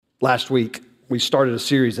Last week, we started a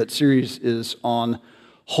series. That series is on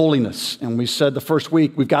holiness. And we said the first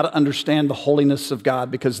week, we've got to understand the holiness of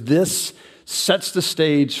God because this sets the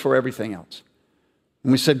stage for everything else.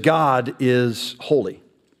 And we said God is holy.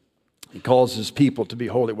 He calls his people to be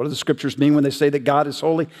holy. What do the scriptures mean when they say that God is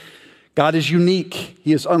holy? God is unique.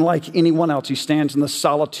 He is unlike anyone else. He stands in the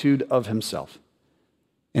solitude of himself.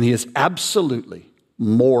 And he is absolutely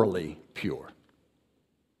morally pure.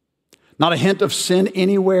 Not a hint of sin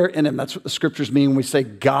anywhere in him. That's what the scriptures mean when we say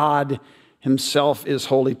God himself is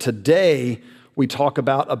holy. Today, we talk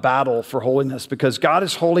about a battle for holiness because God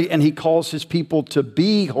is holy and he calls his people to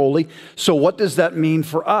be holy. So what does that mean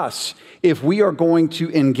for us? If we are going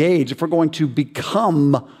to engage, if we're going to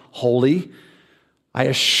become holy, I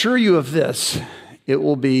assure you of this, it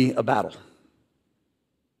will be a battle.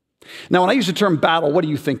 Now, when I use the term battle, what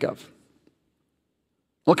do you think of?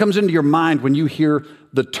 What comes into your mind when you hear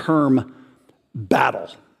the term battle?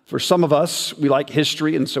 For some of us, we like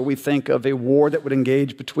history, and so we think of a war that would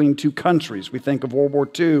engage between two countries. We think of World War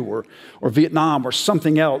II or Vietnam or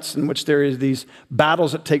something else in which there is these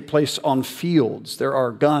battles that take place on fields. There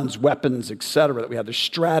are guns, weapons, etc. that we have. There's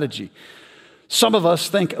strategy. Some of us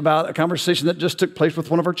think about a conversation that just took place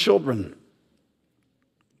with one of our children.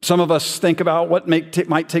 Some of us think about what might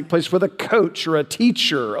take place with a coach or a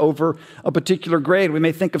teacher over a particular grade. We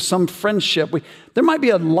may think of some friendship. There might be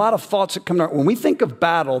a lot of thoughts that come to our. When we think of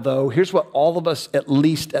battle, though, here's what all of us, at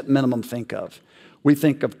least at minimum, think of. We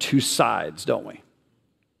think of two sides, don't we?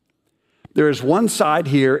 There is one side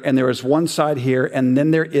here, and there is one side here, and then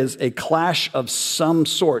there is a clash of some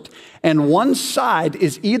sort. And one side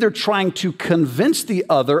is either trying to convince the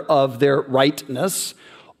other of their rightness,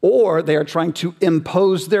 or they are trying to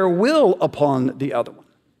impose their will upon the other one.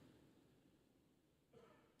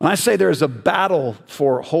 When I say there is a battle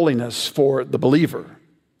for holiness for the believer,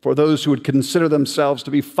 for those who would consider themselves to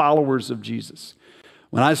be followers of Jesus,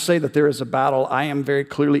 when I say that there is a battle, I am very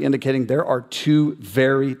clearly indicating there are two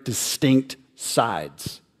very distinct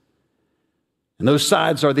sides. And those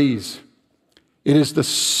sides are these. It is the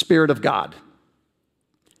Spirit of God,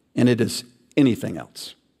 and it is anything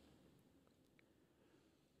else.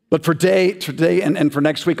 But for today and for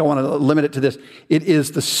next week, I want to limit it to this. It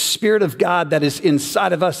is the Spirit of God that is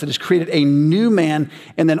inside of us that has created a new man.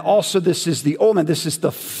 And then also this is the old man. This is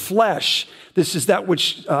the flesh. This is that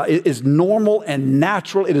which is normal and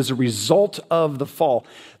natural. It is a result of the fall.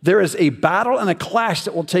 There is a battle and a clash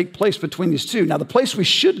that will take place between these two. Now, the place we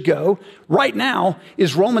should go right now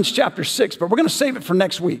is Romans chapter 6, but we're going to save it for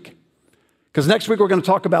next week. Because next week we're going to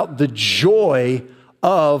talk about the joy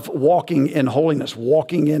of walking in holiness,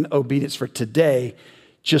 walking in obedience. For today,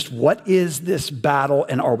 just what is this battle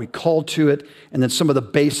and are we called to it? And then some of the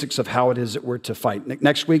basics of how it is that we're to fight.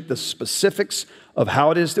 Next week, the specifics of how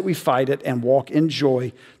it is that we fight it and walk in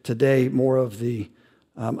joy. Today, more of the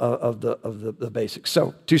basics.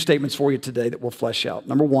 So, two statements for you today that we'll flesh out.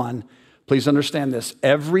 Number one, please understand this.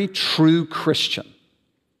 Every true Christian,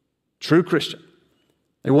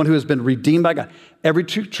 everyone who has been redeemed by God, every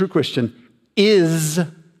true Christian is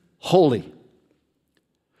holy.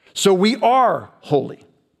 So we are holy.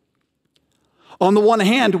 On the one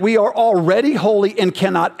hand, we are already holy and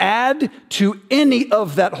cannot add to any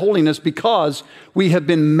of that holiness because we have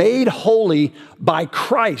been made holy by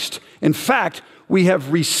Christ. In fact, we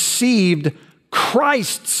have received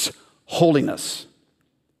Christ's holiness.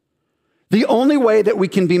 The only way that we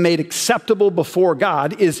can be made acceptable before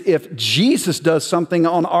God is if Jesus does something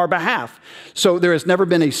on our behalf. So there has never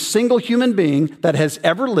been a single human being that has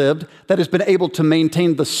ever lived that has been able to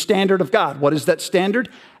maintain the standard of God. What is that standard?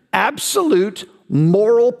 Absolute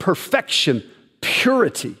moral perfection,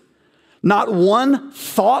 purity. Not one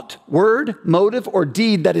thought, word, motive, or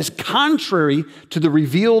deed that is contrary to the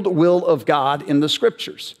revealed will of God in the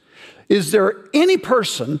scriptures. Is there any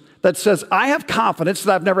person that says, I have confidence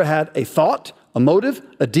that I've never had a thought, a motive,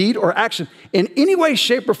 a deed, or action in any way,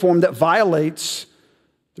 shape, or form that violates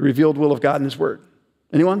the revealed will of God in his word?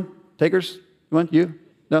 Anyone? Takers? Anyone? You?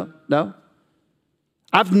 No?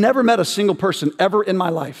 I've never met a single person ever in my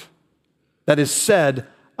life that has said,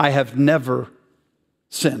 I have never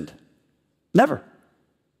sinned. Never.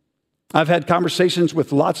 I've had conversations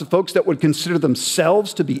with lots of folks that would consider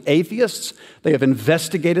themselves to be atheists. They have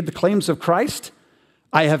investigated the claims of Christ.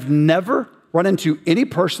 I have never run into any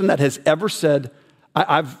person that has ever said,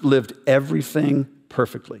 I've lived everything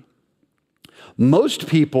perfectly. Most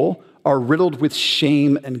people are riddled with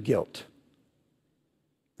shame and guilt.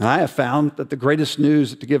 And I have found that the greatest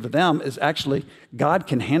news to give to them is actually God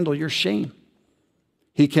can handle your shame.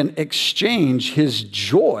 He can exchange his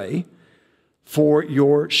joy for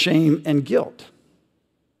your shame and guilt.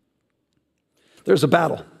 There's a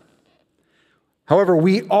battle. However,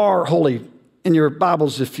 we are holy. In your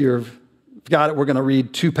Bibles, if you've got it, we're going to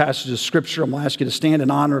read two passages of Scripture. I'm going to ask you to stand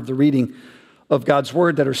in honor of the reading of God's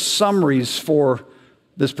Word that are summaries for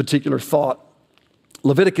this particular thought.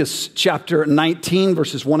 Leviticus chapter 19,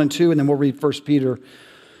 verses 1 and 2, and then we'll read 1 Peter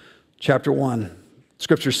chapter 1.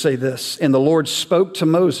 Scriptures say this, "And the Lord spoke to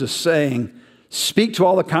Moses, saying, Speak to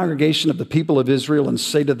all the congregation of the people of Israel and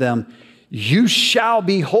say to them, You shall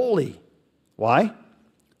be holy." Why?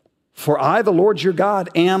 "For I, the Lord your God,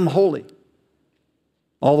 am holy."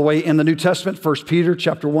 All the way in the New Testament, 1 Peter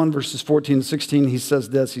chapter 1, verses 14 and 16, he says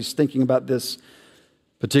this. He's thinking about this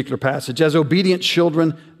particular passage. "As obedient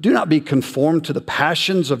children, do not be conformed to the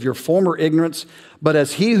passions of your former ignorance, but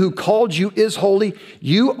as he who called you is holy,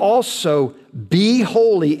 you also be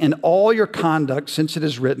holy in all your conduct, since it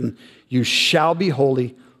is written, You shall be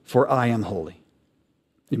holy, for I am holy."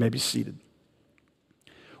 You may be seated.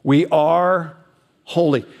 We are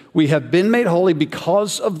holy. We have been made holy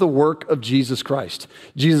because of the work of Jesus Christ.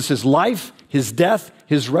 Jesus' life, his death,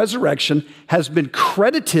 his resurrection has been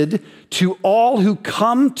credited to all who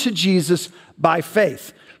come to Jesus by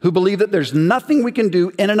faith, who believe that there's nothing we can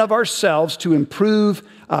do in and of ourselves to improve,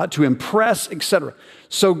 to impress, etc.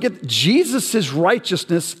 So Jesus'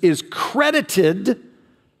 righteousness is credited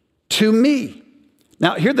to me.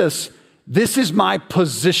 Now, hear this. This is my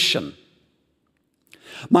position.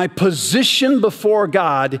 My position before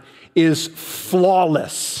God is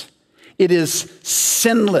flawless. It is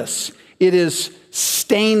sinless. It is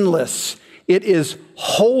stainless. It is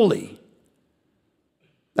holy.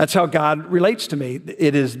 That's how God relates to me.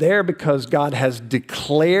 It is there because God has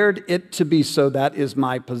declared it to be so. That is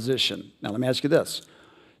my position. Now, let me ask you this.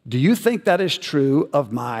 Do you think that is true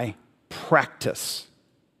of my practice?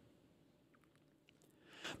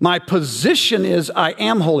 My position is I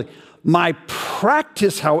am holy. My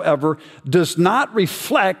practice, however, does not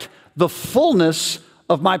reflect the fullness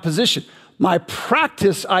of my position. My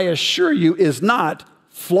practice, I assure you, is not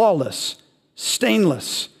flawless,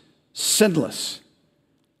 stainless, sinless.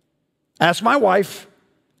 Ask my wife,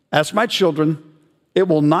 ask my children. It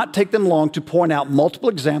will not take them long to point out multiple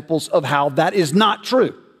examples of how that is not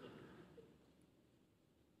true.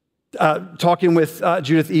 Talking with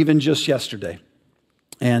Judith even just yesterday,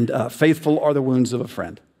 and faithful are the wounds of a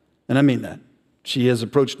friend. And I mean that. She has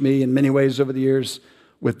approached me in many ways over the years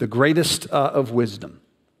with the greatest of wisdom.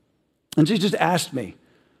 And she just asked me,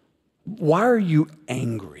 "Why are you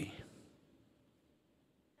angry?"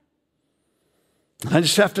 And I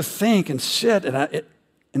just have to think and sit.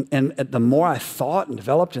 And the more I thought and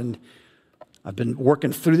developed, and I've been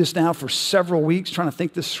working through this now for several weeks, trying to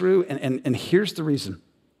think this through. And here's the reason.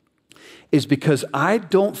 Is because I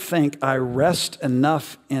don't think I rest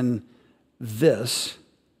enough in this,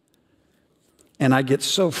 and I get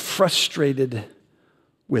so frustrated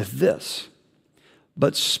with this.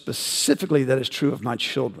 But specifically, that is true of my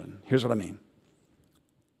children. Here's what I mean.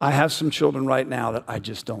 I have some children right now that I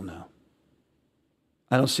just don't know.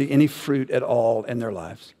 I don't see any fruit at all in their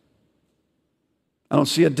lives. I don't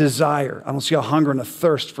see a desire. I don't see a hunger and a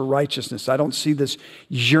thirst for righteousness. I don't see this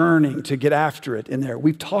yearning to get after it in there.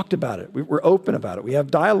 We've talked about it. We're open about it. We have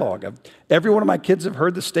dialogue. Every one of my kids have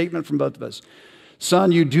heard the statement from both of us.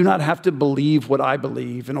 "Son, you do not have to believe what I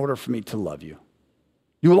believe in order for me to love you.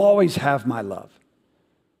 You will always have my love.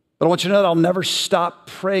 But I want you to know that I'll never stop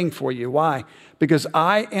praying for you." Why? Because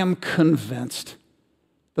I am convinced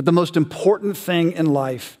that the most important thing in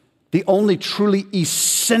life, the only truly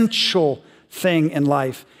essential thing in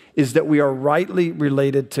life, is that we are rightly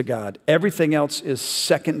related to God. Everything else is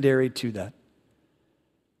secondary to that.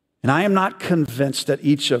 And I am not convinced that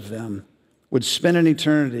each of them would spend an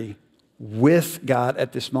eternity with God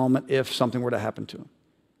at this moment if something were to happen to him.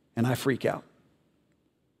 And I freak out.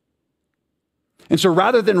 And so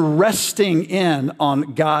rather than resting in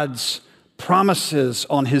on God's promises,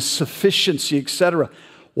 on his sufficiency, etc.,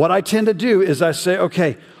 what I tend to do is I say,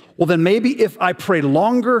 okay, well then maybe if I pray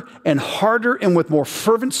longer and harder and with more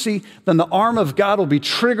fervency, then the arm of God will be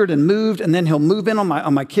triggered and moved, and then he'll move in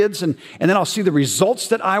on my kids, and then I'll see the results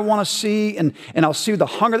that I want to see, and I'll see the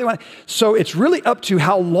hunger they want. So it's really up to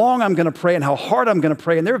how long I'm going to pray and how hard I'm going to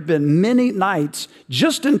pray. And there have been many nights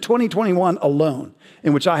just in 2021 alone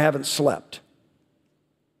in which I haven't slept.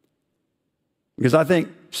 Because I think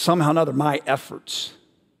somehow or another my efforts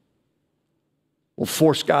will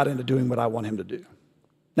force God into doing what I want him to do.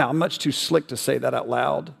 Now, I'm much too slick to say that out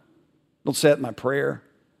loud. Don't say it in my prayer.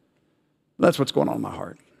 That's what's going on in my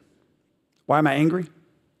heart. Why am I angry?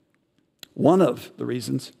 One of the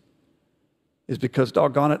reasons is because,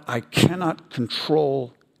 doggone it, I cannot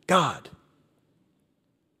control God.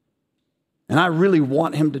 And I really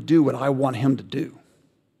want him to do what I want him to do.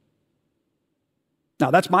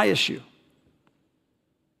 Now, that's my issue.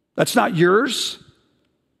 That's not yours.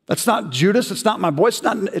 That's not Judas. It's not my boy.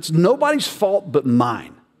 It's nobody's fault but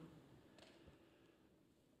mine.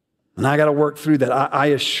 And I got to work through that. I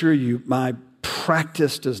assure you, my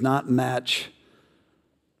practice does not match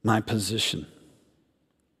my position.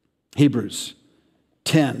 Hebrews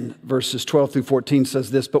 10, verses 12 through 14 says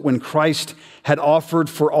this, but when Christ had offered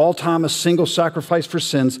for all time a single sacrifice for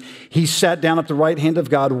sins, he sat down at the right hand of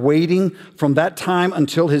God, waiting from that time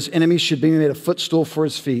until his enemies should be made a footstool for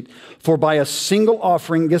his feet. For by a single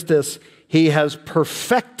offering, get this, he has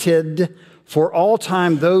perfected for all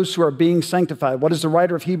time those who are being sanctified. What is the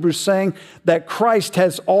writer of Hebrews saying? That Christ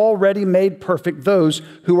has already made perfect those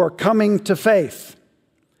who are coming to faith.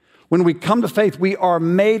 When we come to faith, we are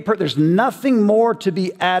made perfect. There's nothing more to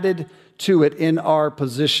be added to it in our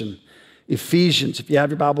position. Ephesians, if you have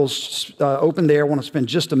your Bibles open there, I want to spend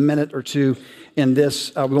just a minute or two in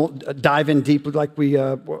this. We won't dive in deeply like we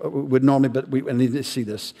would normally, but we need to see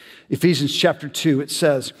this. Ephesians chapter 2, it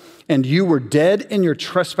says, and you were dead in your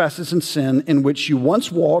trespasses and sin in which you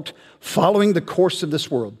once walked, following the course of this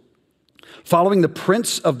world, following the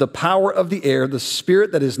prince of the power of the air, the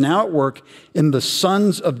spirit that is now at work in the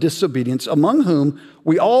sons of disobedience, among whom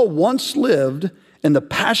we all once lived in the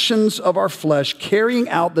passions of our flesh, carrying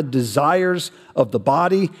out the desires of the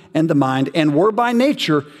body and the mind, and were by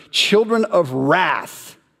nature children of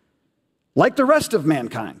wrath, like the rest of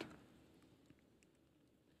mankind.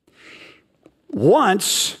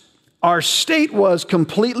 Once, our state was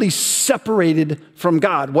completely separated from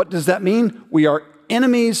God. What does that mean? We are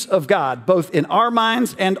enemies of God, both in our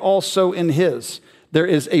minds and also in his. There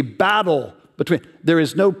is a battle there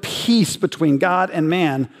is no peace between God and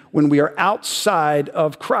man when we are outside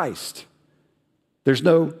of Christ. There's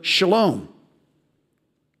no shalom.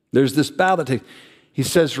 There's this battle. He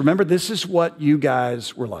says, remember, this is what you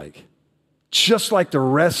guys were like. Just like the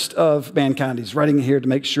rest of mankind. He's writing here to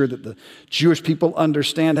make sure that the Jewish people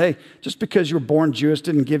understand, hey, just because you were born Jewish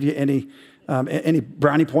didn't give you any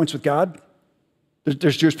brownie points with God.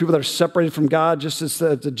 There's Jewish people that are separated from God, just as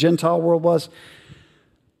the Gentile world was.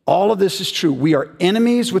 All of this is true. We are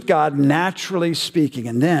enemies with God, naturally speaking.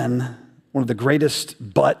 And then, one of the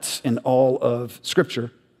greatest buts in all of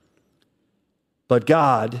Scripture, but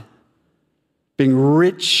God, being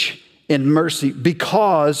rich in mercy,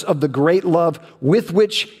 because of the great love with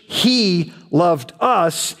which he loved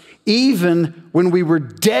us, even when we were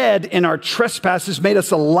dead in our trespasses, made us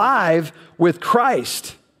alive with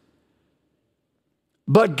Christ.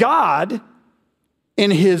 But God, in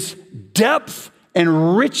his depth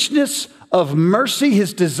and richness of mercy,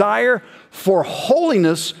 his desire for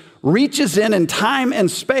holiness reaches in time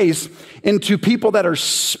and space into people that are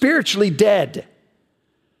spiritually dead.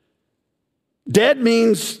 Dead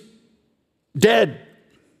means dead.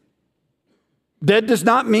 Dead does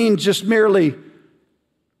not mean just merely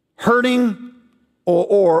hurting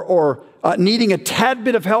or needing a tad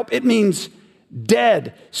bit of help. It means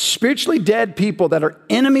dead, spiritually dead people that are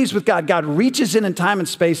enemies with God. God reaches in time and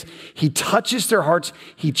space. He touches their hearts.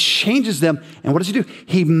 He changes them. And what does he do?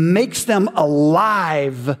 He makes them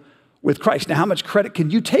alive with Christ. Now, how much credit can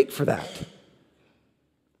you take for that?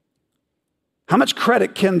 How much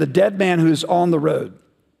credit can the dead man who's on the road?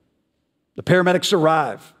 The paramedics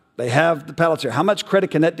arrive. They have the pallets here. How much credit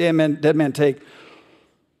can that dead man take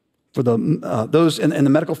for those in the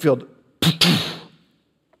medical field?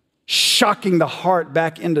 Shocking the heart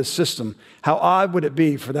back into system. How odd would it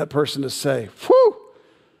be for that person to say, whew,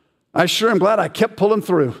 I sure am glad I kept pulling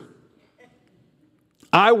through.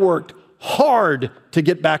 I worked hard to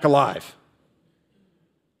get back alive.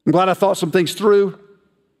 I'm glad I thought some things through.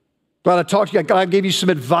 Glad I talked to you. God gave you some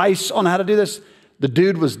advice on how to do this. The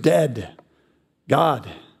dude was dead. God,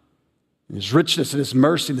 in his richness and his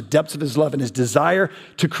mercy, the depths of his love and his desire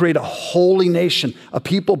to create a holy nation, a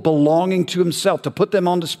people belonging to himself, to put them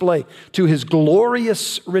on display to his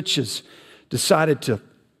glorious riches, decided to,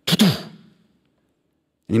 and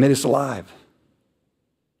he made us alive.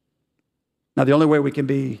 Now, the only way we can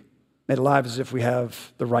be made alive is if we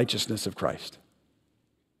have the righteousness of Christ.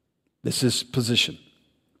 This is position.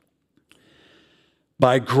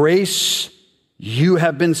 By grace, you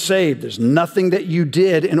have been saved. There's nothing that you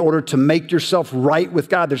did in order to make yourself right with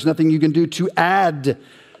God. There's nothing you can do to add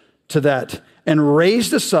to that. And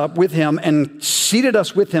raised us up with him and seated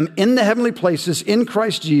us with him in the heavenly places in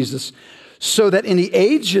Christ Jesus, so that in the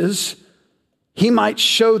ages he might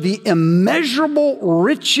show the immeasurable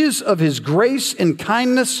riches of his grace and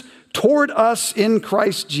kindness toward us in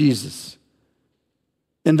Christ Jesus.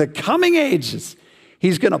 In the coming ages,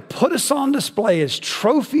 he's going to put us on display as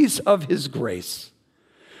trophies of his grace,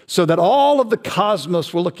 so that all of the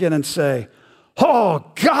cosmos will look in and say,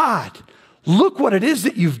 Oh, God, look what it is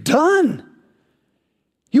that you've done.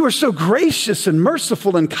 You are so gracious and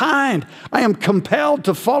merciful and kind. I am compelled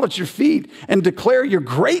to fall at your feet and declare your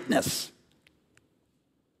greatness.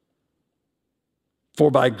 For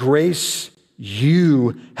by grace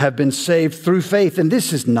you have been saved through faith, and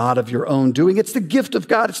this is not of your own doing. It's the gift of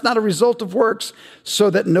God. It's not a result of works, so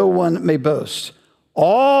that no one may boast.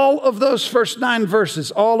 All of those first 9 verses,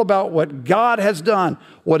 all about what God has done,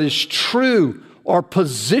 what is true, our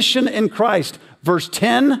position in Christ. Verse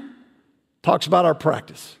 10 talks about our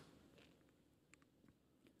practice.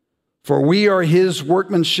 For we are his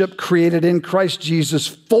workmanship created in Christ Jesus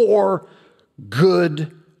for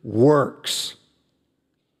good works,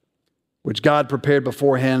 which God prepared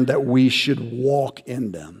beforehand that we should walk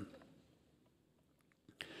in them.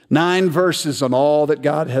 9 verses on all that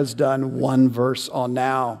God has done, 1 verse on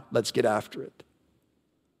now. Let's get after it.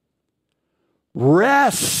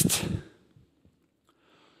 Rest.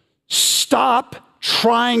 Stop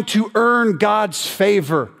trying to earn God's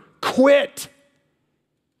favor. Quit.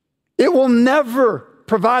 It will never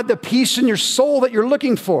provide the peace in your soul that you're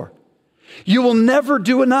looking for. You will never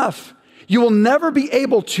do enough. You will never be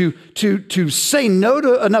able to say no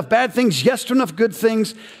to enough bad things, yes to enough good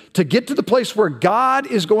things, to get to the place where God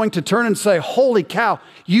is going to turn and say, holy cow,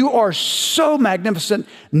 you are so magnificent.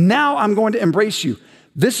 Now I'm going to embrace you.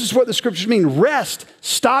 This is what the scriptures mean. Rest.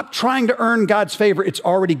 Stop trying to earn God's favor. It's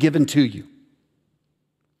already given to you.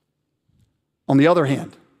 On the other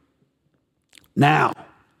hand, now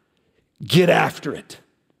get after it.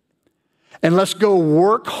 And let's go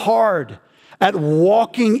work hard at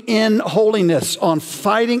walking in holiness, on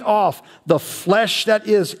fighting off the flesh that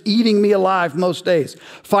is eating me alive most days.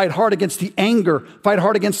 Fight hard against the anger. Fight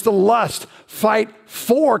hard against the lust. Fight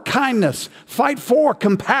for kindness. Fight for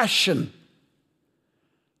compassion.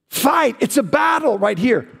 Fight. It's a battle right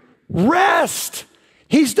here. Rest.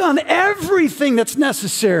 He's done everything that's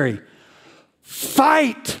necessary.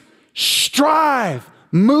 Fight. Strive.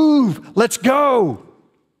 Move. Let's go.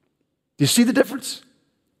 Do you see the difference?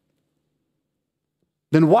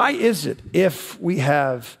 Then why is it, if we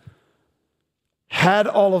have had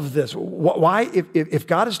all of this, why, if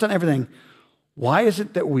God has done everything, why is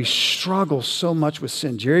it that we struggle so much with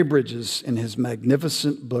sin? Jerry Bridges, in his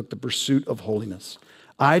magnificent book, The Pursuit of Holiness,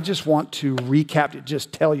 I just want to recap it,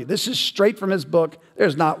 just tell you, this is straight from his book.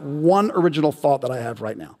 There's not one original thought that I have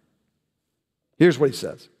right now. Here's what he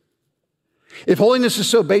says. If holiness is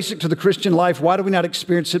so basic to the Christian life, why do we not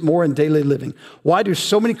experience it more in daily living? Why do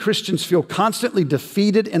so many Christians feel constantly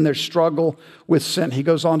defeated in their struggle with sin? He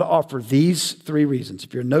goes on to offer these 3 reasons.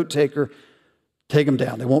 If you're a note taker, take them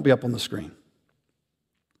down. They won't be up on the screen.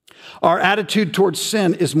 Our attitude towards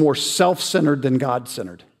sin is more self-centered than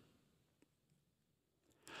God-centered.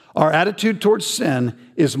 Our attitude towards sin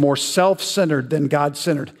is more self-centered than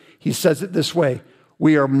God-centered. He says it this way.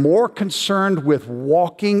 We are more concerned with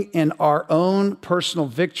walking in our own personal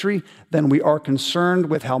victory than we are concerned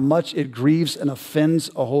with how much it grieves and offends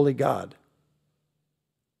a holy God.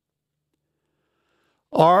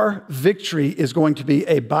 Our victory is going to be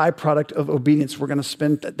a byproduct of obedience. We're going to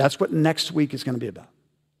spend, that's what next week is going to be about.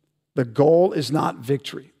 The goal is not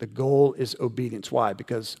victory. The goal is obedience. Why?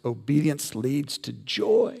 Because obedience leads to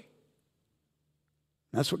joy.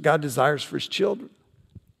 That's what God desires for his children.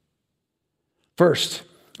 First,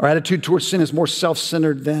 our attitude towards sin is more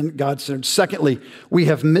self-centered than God-centered. Secondly, we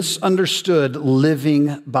have misunderstood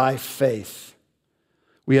living by faith.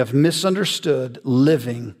 We have misunderstood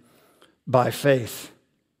living by faith.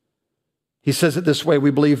 He says it this way, we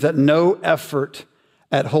believe that no effort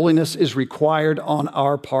at holiness is required on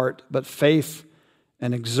our part, but faith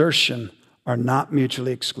and exertion are not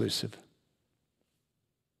mutually exclusive.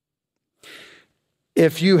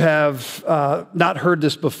 If you have not heard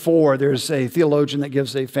this before, there's a theologian that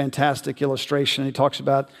gives a fantastic illustration. He talks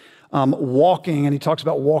about walking, and he talks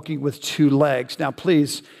about walking with 2 legs. Now,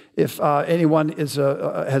 please, if anyone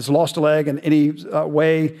has lost a leg in any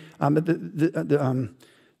way,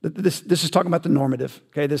 this is talking about the normative.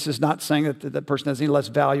 Okay, this is not saying that that person has any less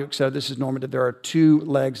value, etc. This is normative. There are 2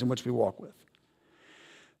 legs in which we walk with.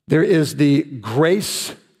 There is the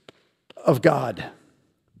grace of God.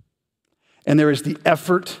 And there is the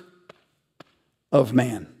effort of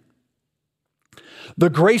man. The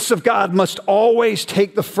grace of God must always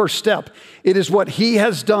take the first step. It is what he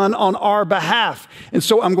has done on our behalf. And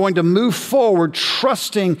so I'm going to move forward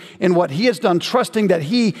trusting in what he has done, trusting that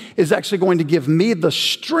he is actually going to give me the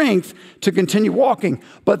strength to continue walking.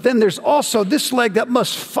 But then there's also this leg that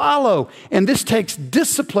must follow. And this takes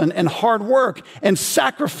discipline and hard work and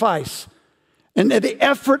sacrifice. And the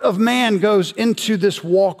effort of man goes into this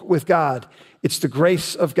walk with God. It's the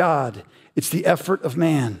grace of God. It's the effort of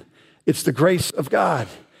man. It's the grace of God.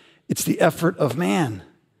 It's the effort of man.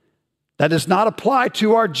 That does not apply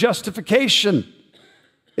to our justification.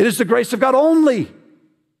 It is the grace of God only.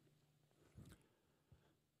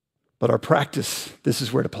 But our practice, this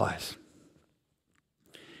is where it applies.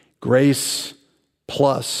 Grace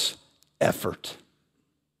plus effort.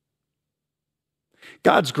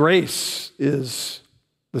 God's grace is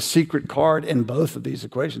the secret card in both of these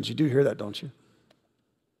equations. You do hear that, don't you?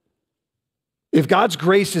 If God's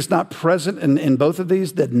grace is not present in both of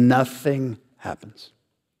these, then nothing happens.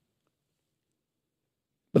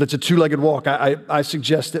 But it's a two-legged walk. I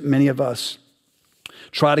suggest that many of us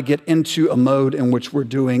try to get into a mode in which we're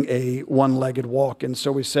doing a one-legged walk. And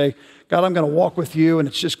so we say, God, I'm going to walk with you, and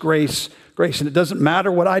it's just grace, grace. And it doesn't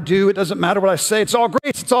matter what I do. It doesn't matter what I say. It's all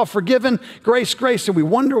grace. It's all forgiven. Grace, grace. And we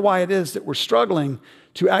wonder why it is that we're struggling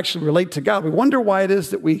to actually relate to God. We wonder why it is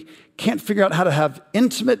that we can't figure out how to have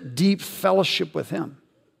intimate, deep fellowship with him.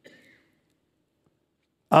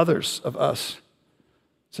 Others of us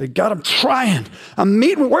say, God, I'm trying. I'm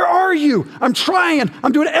meeting. Where are you? I'm trying.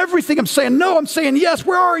 I'm doing everything. I'm saying no. I'm saying yes.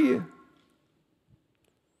 Where are you?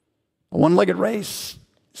 A one-legged race,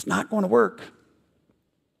 it's not going to work.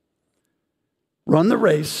 Run the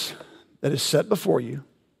race that is set before you.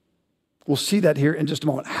 We'll see that here in just a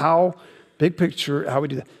moment. How, big picture, how we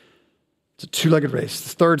do that. It's a two-legged race.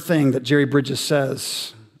 The third thing that Jerry Bridges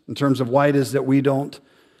says in terms of why it is that we don't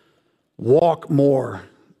walk more,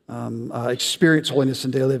 experience holiness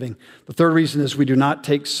in daily living. The third reason is we do not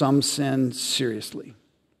take some sin seriously.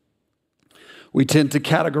 We tend to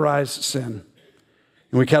categorize sin.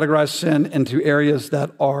 And we categorize sin into areas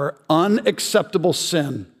that are unacceptable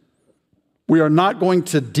sin. We are not going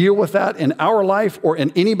to deal with that in our life or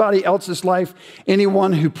in anybody else's life.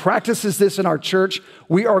 Anyone who practices this in our church,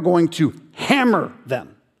 we are going to hammer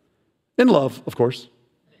them. In love, of course.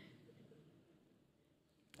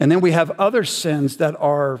 And then we have other sins that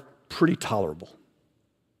are pretty tolerable,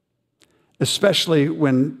 especially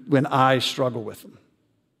when I struggle with them.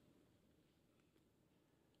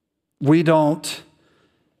 We don't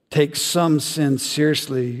take some sin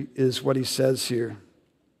seriously, is what he says here.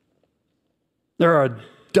 There are a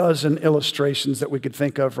dozen illustrations that we could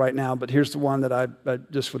think of right now, but here's the one that I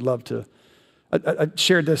just would love to. I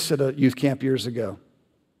shared this at a youth camp years ago,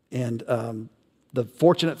 and the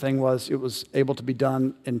fortunate thing was it was able to be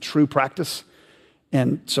done in true practice,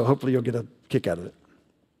 and so hopefully you'll get a kick out of it.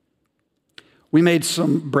 We made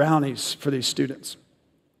some brownies for these students,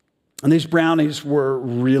 and these brownies were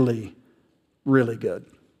really, really good.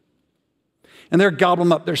 And they're gobbling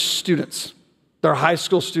them up. They're students. They're high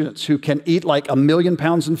school students who can eat like 1 million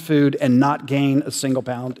pounds in food and not gain a single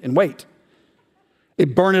pound in weight. They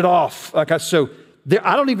burn it off. So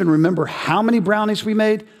I don't even remember how many brownies we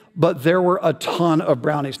made, but there were a ton of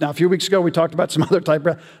brownies. Now, a few weeks ago, we talked about some other type of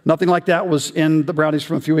brownies. Nothing like that was in the brownies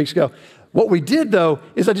from a few weeks ago. What we did, though,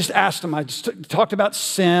 is I just asked them. I just talked about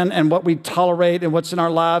sin and what we tolerate and what's in our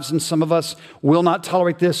lives. And some of us will not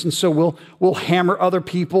tolerate this. And so we'll hammer other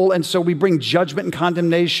people. And so we bring judgment and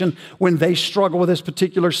condemnation when they struggle with this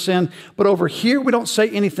particular sin. But over here, we don't say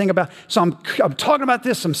anything about. So I'm talking about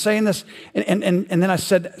this. I'm saying this. And then I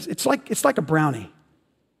said, it's like a brownie.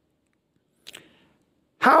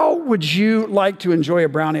 How would you like to enjoy a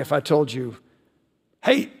brownie if I told you,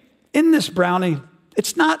 hey, in this brownie,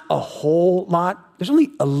 it's not a whole lot. There's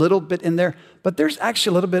only a little bit in there, but there's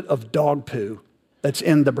actually a little bit of dog poo that's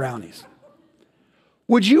in the brownies.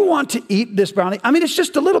 Would you want to eat this brownie? I mean, it's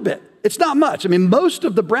just a little bit. It's not much. I mean, most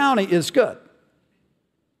of the brownie is good.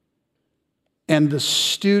 And the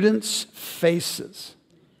students' faces,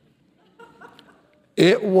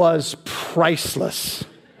 it was priceless.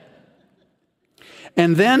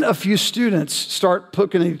 And then a few students start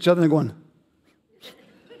poking at each other and going,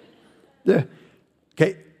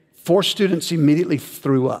 okay, 4 students immediately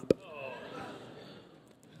threw up.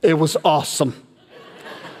 It was awesome.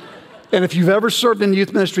 And if you've ever served in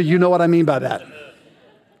youth ministry, you know what I mean by that.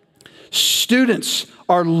 Students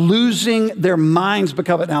are losing their minds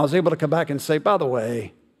because of it. Now, I was able to come back and say, by the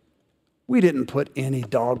way, we didn't put any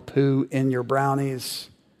dog poo in your brownies.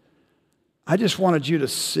 I just wanted you to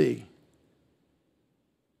see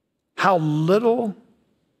how little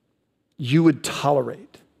you would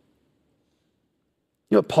tolerate.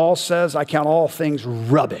 You know what Paul says? I count all things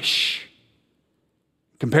rubbish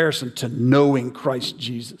in comparison to knowing Christ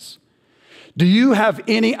Jesus. Do you have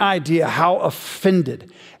any idea how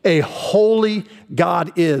offended a holy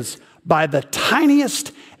God is by the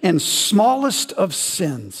tiniest and smallest of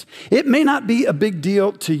sins? It may not be a big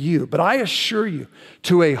deal to you, but I assure you,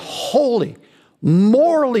 to a holy,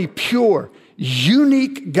 morally pure,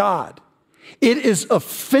 unique God, It is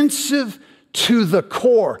offensive to the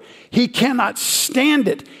core. He cannot stand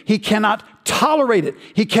it. He cannot tolerate it.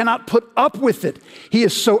 He cannot put up with it. He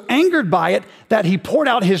is so angered by it that he poured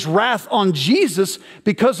out his wrath on Jesus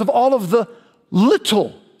because of all of the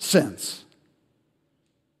little sins.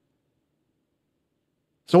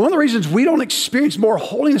 So one of the reasons we don't experience more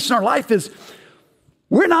holiness in our life is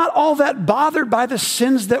we're not all that bothered by the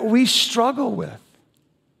sins that we struggle with.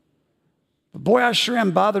 But boy, I sure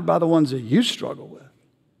am bothered by the ones that you struggle with.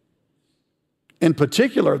 In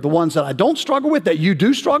particular, the ones that I don't struggle with, that you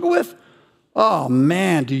do struggle with. Oh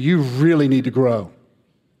man, do you really need to grow?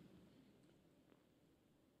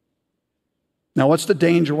 Now, what's the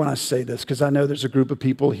danger when I say this? Because I know there's a group of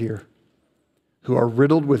people here who are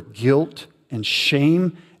riddled with guilt and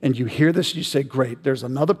shame, and you hear this and you say, great, there's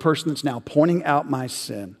another person that's now pointing out my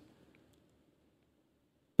sin.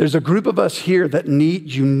 There's a group of us here that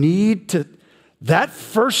that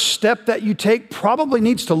first step that you take probably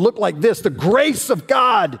needs to look like this: the grace of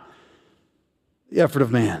God, the effort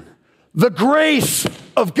of man. The grace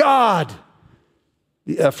of God,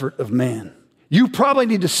 the effort of man. You probably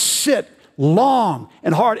need to sit long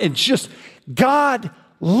and hard and just, God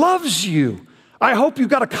loves you. I hope you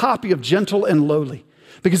got a copy of Gentle and Lowly,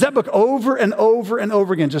 because that book over and over and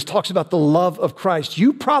over again just talks about the love of Christ.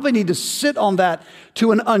 You probably need to sit on that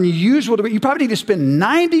to an unusual degree. You probably need to spend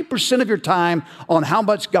 90% of your time on how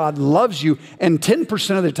much God loves you and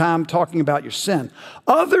 10% of the time talking about your sin.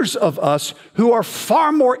 Others of us who are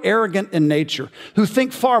far more arrogant in nature, who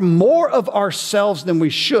think far more of ourselves than we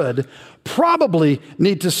should, probably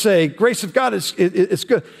need to say, grace of God is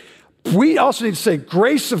good. We also need to say,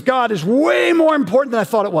 grace of God is way more important than I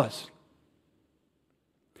thought it was.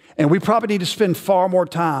 And we probably need to spend far more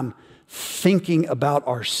time thinking about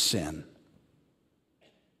our sin.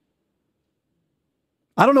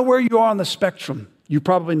 I don't know where you are on the spectrum. You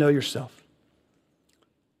probably know yourself.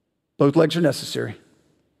 Both legs are necessary.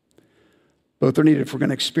 Both are needed if we're going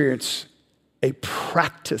to experience a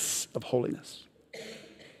practice of holiness.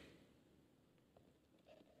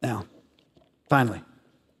 Now, finally,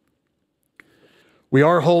 we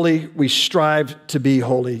are holy, we strive to be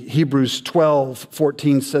holy. Hebrews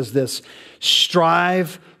 12:14 says this: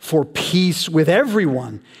 strive for peace with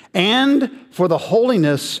everyone and for the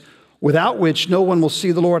holiness without which no one will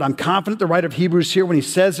see the Lord. I'm confident the writer of Hebrews here, when he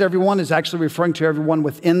says everyone, is actually referring to everyone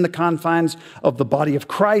within the confines of the body of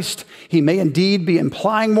Christ. He may indeed be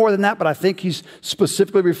implying more than that, but I think he's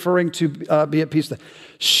specifically referring to be at peace.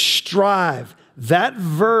 Strive. That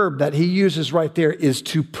verb that he uses right there is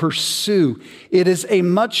to pursue. It is a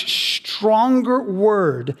much stronger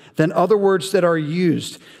word than other words that are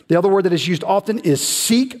used. The other word that is used often is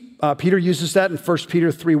seek. Peter uses that in 1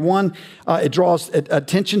 Peter 3:1. It draws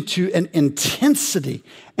attention to an intensity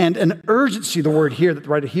and an urgency, the word here that the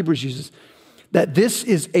writer of Hebrews uses, that this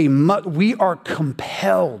is we are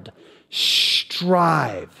compelled,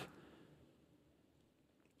 strive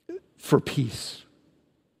for peace.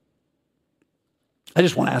 I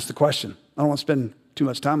just want to ask the question. I don't want to spend too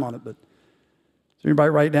much time on it, but is there anybody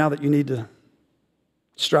right now that you need to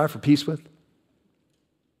strive for peace with?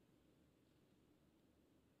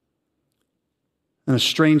 An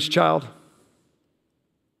estranged child?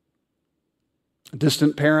 A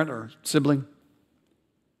distant parent or sibling?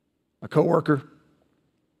 A coworker?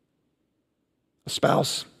 A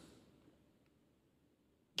spouse?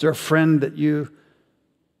 Is there a friend that you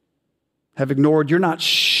have ignored? You're not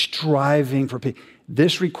striving for peace.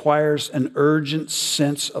 This requires an urgent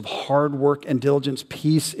sense of hard work and diligence.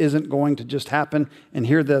 Peace isn't going to just happen. And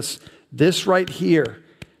hear this right here,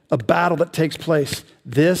 a battle that takes place.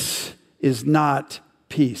 This is not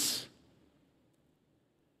peace.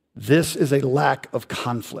 This is a lack of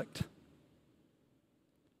conflict.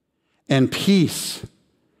 And peace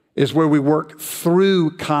is where we work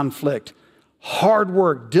through conflict, hard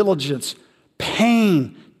work, diligence,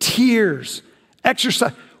 pain, tears,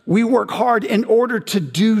 exercise. We work hard in order to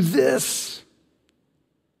do this.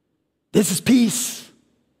 This is peace.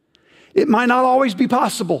 It might not always be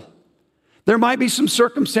possible. There might be some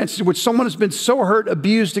circumstances in which someone has been so hurt,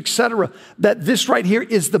 abused, etc., that this right here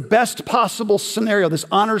is the best possible scenario. This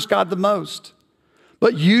honors God the most.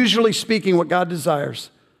 But usually speaking, what God desires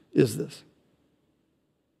is this.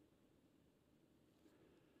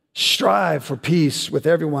 Strive for peace with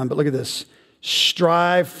everyone. But look at this.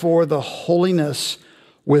 Strive for the holiness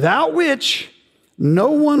without which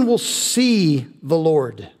no one will see the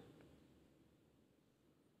Lord.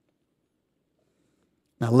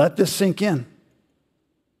 Now let this sink in.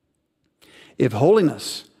 If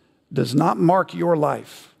holiness does not mark your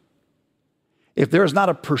life, if there is not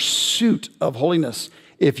a pursuit of holiness,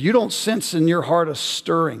 if you don't sense in your heart a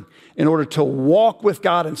stirring in order to walk with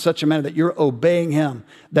God in such a manner that you're obeying him,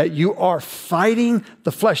 that you are fighting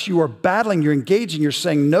the flesh, you are battling, you're engaging, you're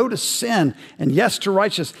saying no to sin and yes to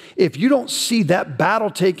righteousness. If you don't see that battle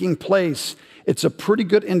taking place, it's a pretty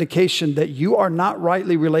good indication that you are not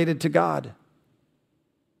rightly related to God.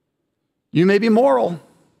 You may be moral.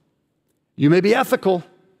 You may be ethical.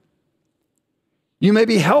 You may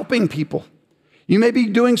be helping people. You may be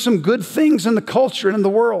doing some good things in the culture and in the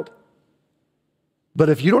world. But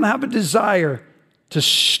if you don't have a desire to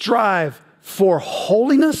strive for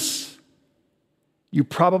holiness, you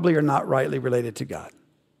probably are not rightly related to God.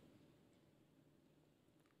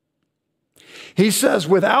 He says,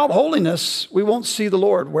 without holiness, we won't see the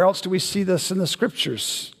Lord. Where else do we see this in the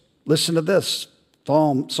scriptures? Listen to this.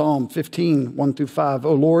 Psalm 15, 1 through 5.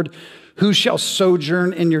 O Lord, who shall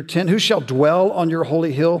sojourn in your tent? Who shall dwell on your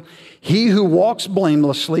holy hill? He who walks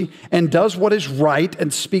blamelessly and does what is right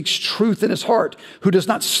and speaks truth in his heart, who does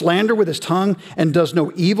not slander with his tongue and does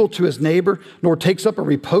no evil to his neighbor, nor takes up a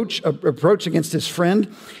reproach against his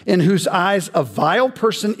friend, in whose eyes a vile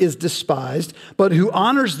person is despised, but who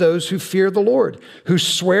honors those who fear the Lord, who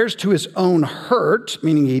swears to his own hurt,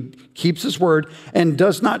 meaning he keeps his word, and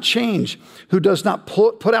does not change, who does not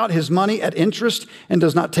put out his money at interest and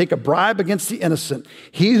does not take a bribe against the innocent.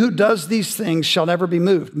 He who does these things shall never be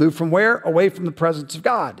moved. Moved from where? Away from the presence of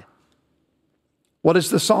God. What is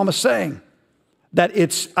the psalmist saying? That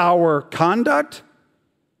it's our conduct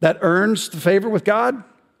that earns the favor with God?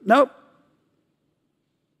 Nope.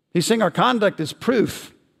 He's saying our conduct is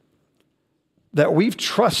proof that we've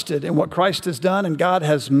trusted in what Christ has done, and God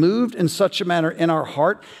has moved in such a manner in our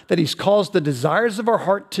heart that he's caused the desires of our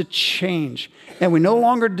heart to change. And we no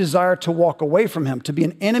longer desire to walk away from him, to be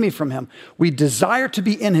an enemy from him. We desire to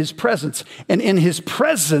be in his presence. And in his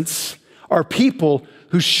presence are people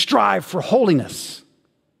who strive for holiness.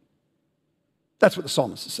 That's what the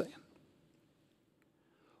psalmist is saying.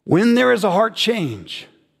 When there is a heart change,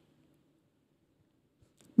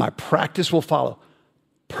 my practice will follow.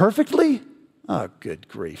 Perfectly? Oh, good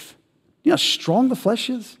grief. You know how strong the flesh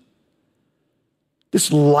is? This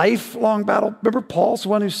lifelong battle. Remember, Paul's the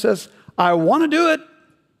one who says, I want to do it,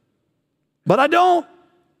 but I don't.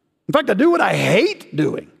 In fact, I do what I hate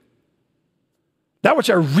doing. That which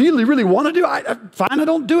I really, really want to do, fine, I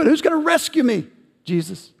don't do it. Who's going to rescue me?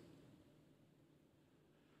 Jesus.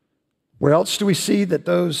 Where else do we see that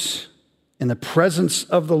those in the presence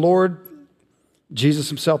of the Lord, Jesus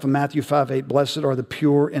himself in Matthew 5:8, blessed are the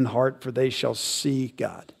pure in heart, for they shall see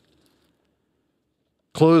God.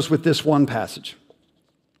 Close with this one passage.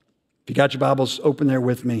 If you got your Bibles, open there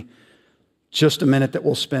with me. Just a minute that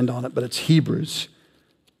we'll spend on it, but it's Hebrews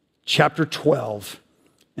chapter 12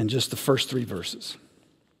 and just the first 3 verses.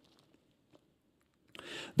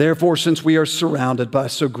 Therefore, since we are surrounded by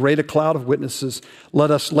so great a cloud of witnesses,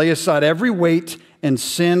 let us lay aside every weight and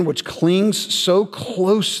sin which clings so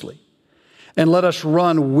closely, and let us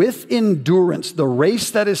run with endurance the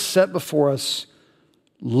race that is set before us,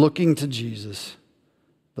 looking to Jesus,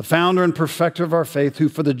 the founder and perfecter of our faith, who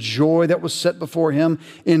for the joy that was set before him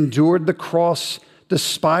endured the cross,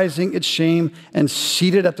 despising its shame, and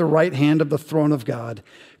seated at the right hand of the throne of God.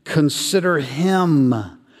 Consider him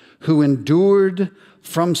who endured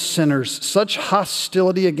from sinners such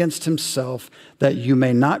hostility against himself, that you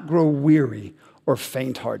may not grow weary or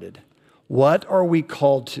faint-hearted. What are we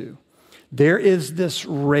called to? There is this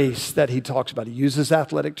race that he talks about. He uses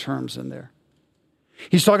athletic terms in there.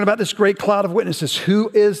 He's talking about this great cloud of witnesses. Who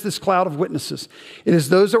is this cloud of witnesses? It is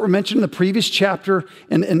those that were mentioned in the previous chapter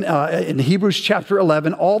in Hebrews chapter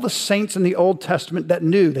 11. All the saints in the Old Testament that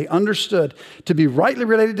knew, they understood, to be rightly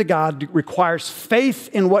related to God requires faith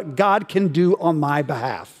in what God can do on my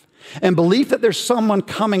behalf, and belief that there's someone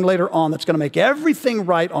coming later on that's going to make everything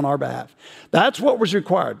right on our behalf. That's what was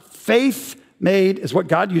required. Faith made is what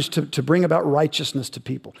God used to bring about righteousness to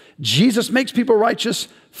people. Jesus makes people righteous.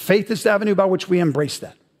 Faith is the avenue by which we embrace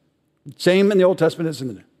that. Same in the Old Testament as in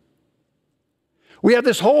the New. We have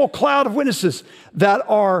this whole cloud of witnesses that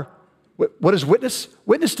are, what is witness?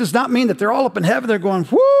 Witness does not mean that they're all up in heaven. They're going,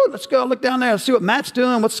 whoo, let's go look down there. Let's see what Matt's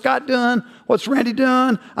doing. What's Scott doing? What's Randy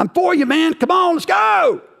doing? I'm for you, man. Come on, let's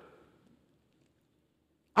go.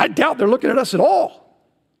 I doubt they're looking at us at all.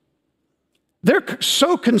 They're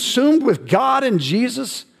so consumed with God and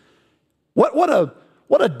Jesus. What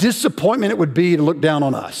a disappointment it would be to look down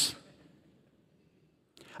on us.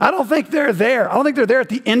 I don't think they're there. I don't think they're there at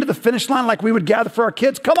the end of the finish line like we would gather for our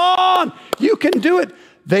kids. Come on, you can do it.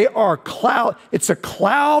 They are it's a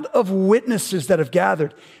cloud of witnesses that have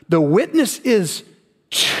gathered. The witness is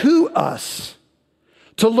to us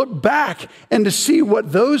to look back and to see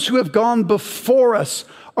what those who have gone before us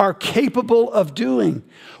are capable of doing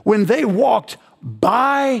when they walked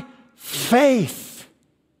by faith.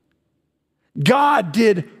 God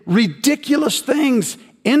did ridiculous things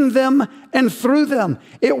in them and through them.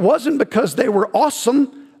 It wasn't because they were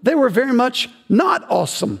awesome. They were very much not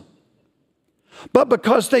awesome. But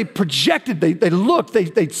because they projected, they looked, they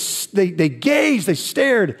gazed, they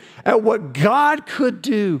stared at what God could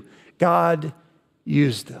do, God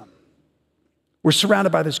used them. We're surrounded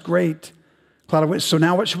by this great cloud of witnesses. So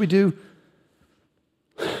now what should we do?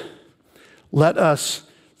 Let us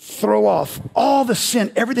throw off all the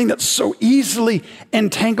sin, everything that so easily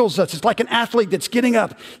entangles us. It's like an athlete that's getting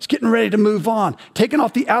up, he's getting ready to move on, taking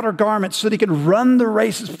off the outer garments so that he can run the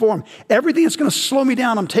races before him. Everything that's going to slow me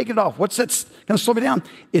down, I'm taking it off. What's that's going to slow me down?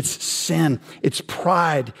 It's sin, it's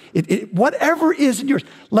pride, whatever is in yours,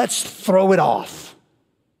 let's throw it off.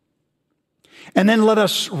 And then let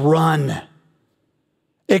us run,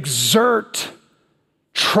 exert,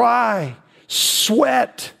 try,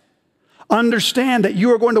 sweat. Understand that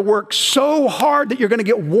you are going to work so hard that you're going to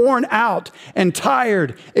get worn out and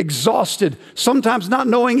tired, exhausted, sometimes not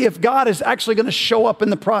knowing if God is actually going to show up in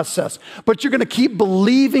the process. But you're going to keep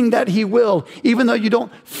believing that he will, even though you don't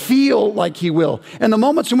feel like he will. And the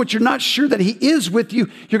moments in which you're not sure that he is with you,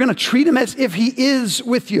 you're going to treat him as if he is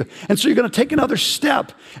with you. And so you're going to take another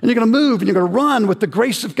step, and you're going to move, and you're going to run with the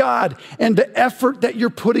grace of God and the effort that you're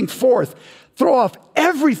putting forth. Throw off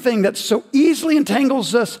everything that so easily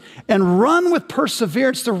entangles us and run with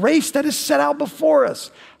perseverance the race that is set out before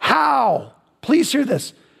us. How? Please hear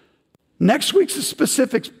this. Next week's the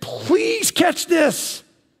specifics. Please catch this.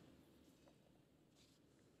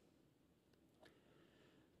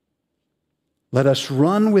 Let us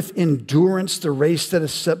run with endurance the race that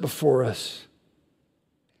is set before us,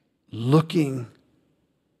 looking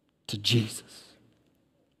to Jesus.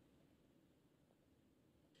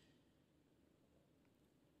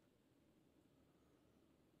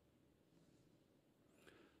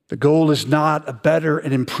 The goal is not a better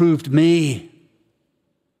and improved me.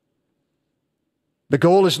 The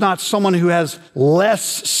goal is not someone who has less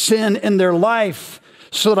sin in their life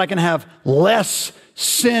so that I can have less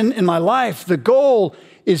sin in my life. The goal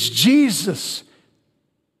is Jesus.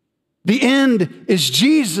 The end is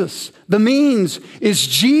Jesus. The means is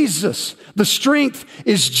Jesus. The strength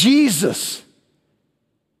is Jesus.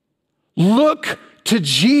 Look to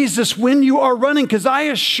Jesus when you are running, because I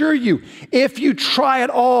assure you, if you try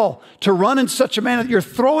at all to run in such a manner that you're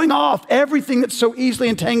throwing off everything that so easily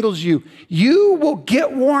entangles you, you will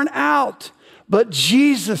get worn out. But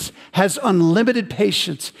Jesus has unlimited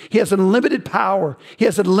patience. He has unlimited power. He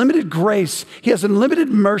has unlimited grace. He has unlimited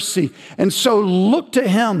mercy. And so look to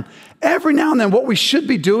him. Every now and then, what we should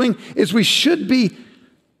be doing is we should be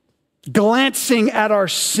glancing at our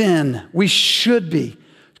sin. We should be.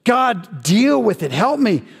 God, deal with it. Help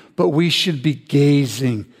me. But we should be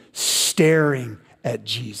gazing, staring at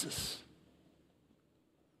Jesus.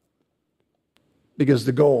 Because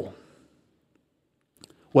the goal,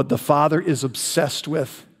 what the Father is obsessed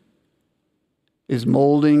with, is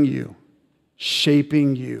molding you,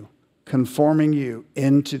 shaping you, conforming you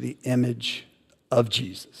into the image of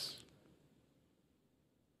Jesus.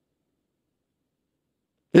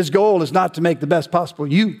 His goal is not to make the best possible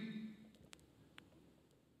you.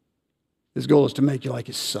 His goal is to make you like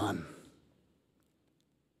his son.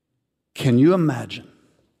 Can you imagine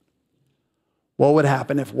what would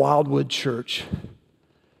happen if Wildwood Church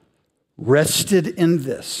rested in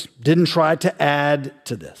this, didn't try to add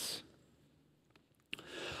to this,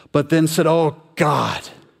 but then said, oh God,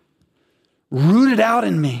 root it out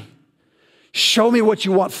in me. Show me what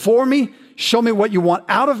you want for me. Show me what you want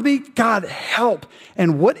out of me. God, help.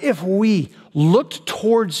 And what if we looked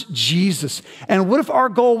towards Jesus? And what if our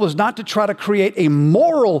goal was not to try to create a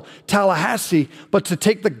moral Tallahassee, but to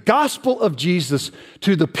take the gospel of Jesus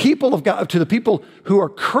to the people of God, to the people who are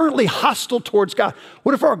currently hostile towards God?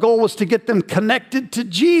 What if our goal was to get them connected to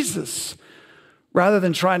Jesus rather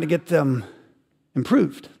than trying to get them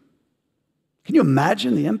improved? Can you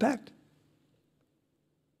imagine the impact?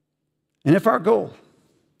 And if our goal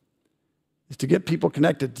is to get people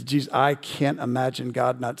connected to Jesus, I can't imagine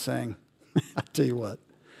God not saying, I tell you what,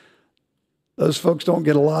 those folks don't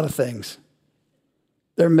get a lot of things.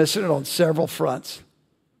 They're missing it on several fronts.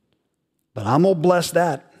 But I'm going to bless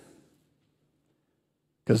that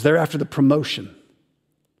because they're after the promotion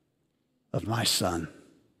of my son.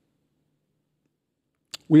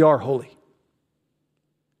 We are holy.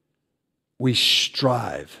 We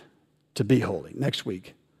strive to be holy. Next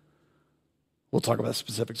week, we'll talk about the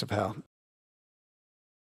specifics of how.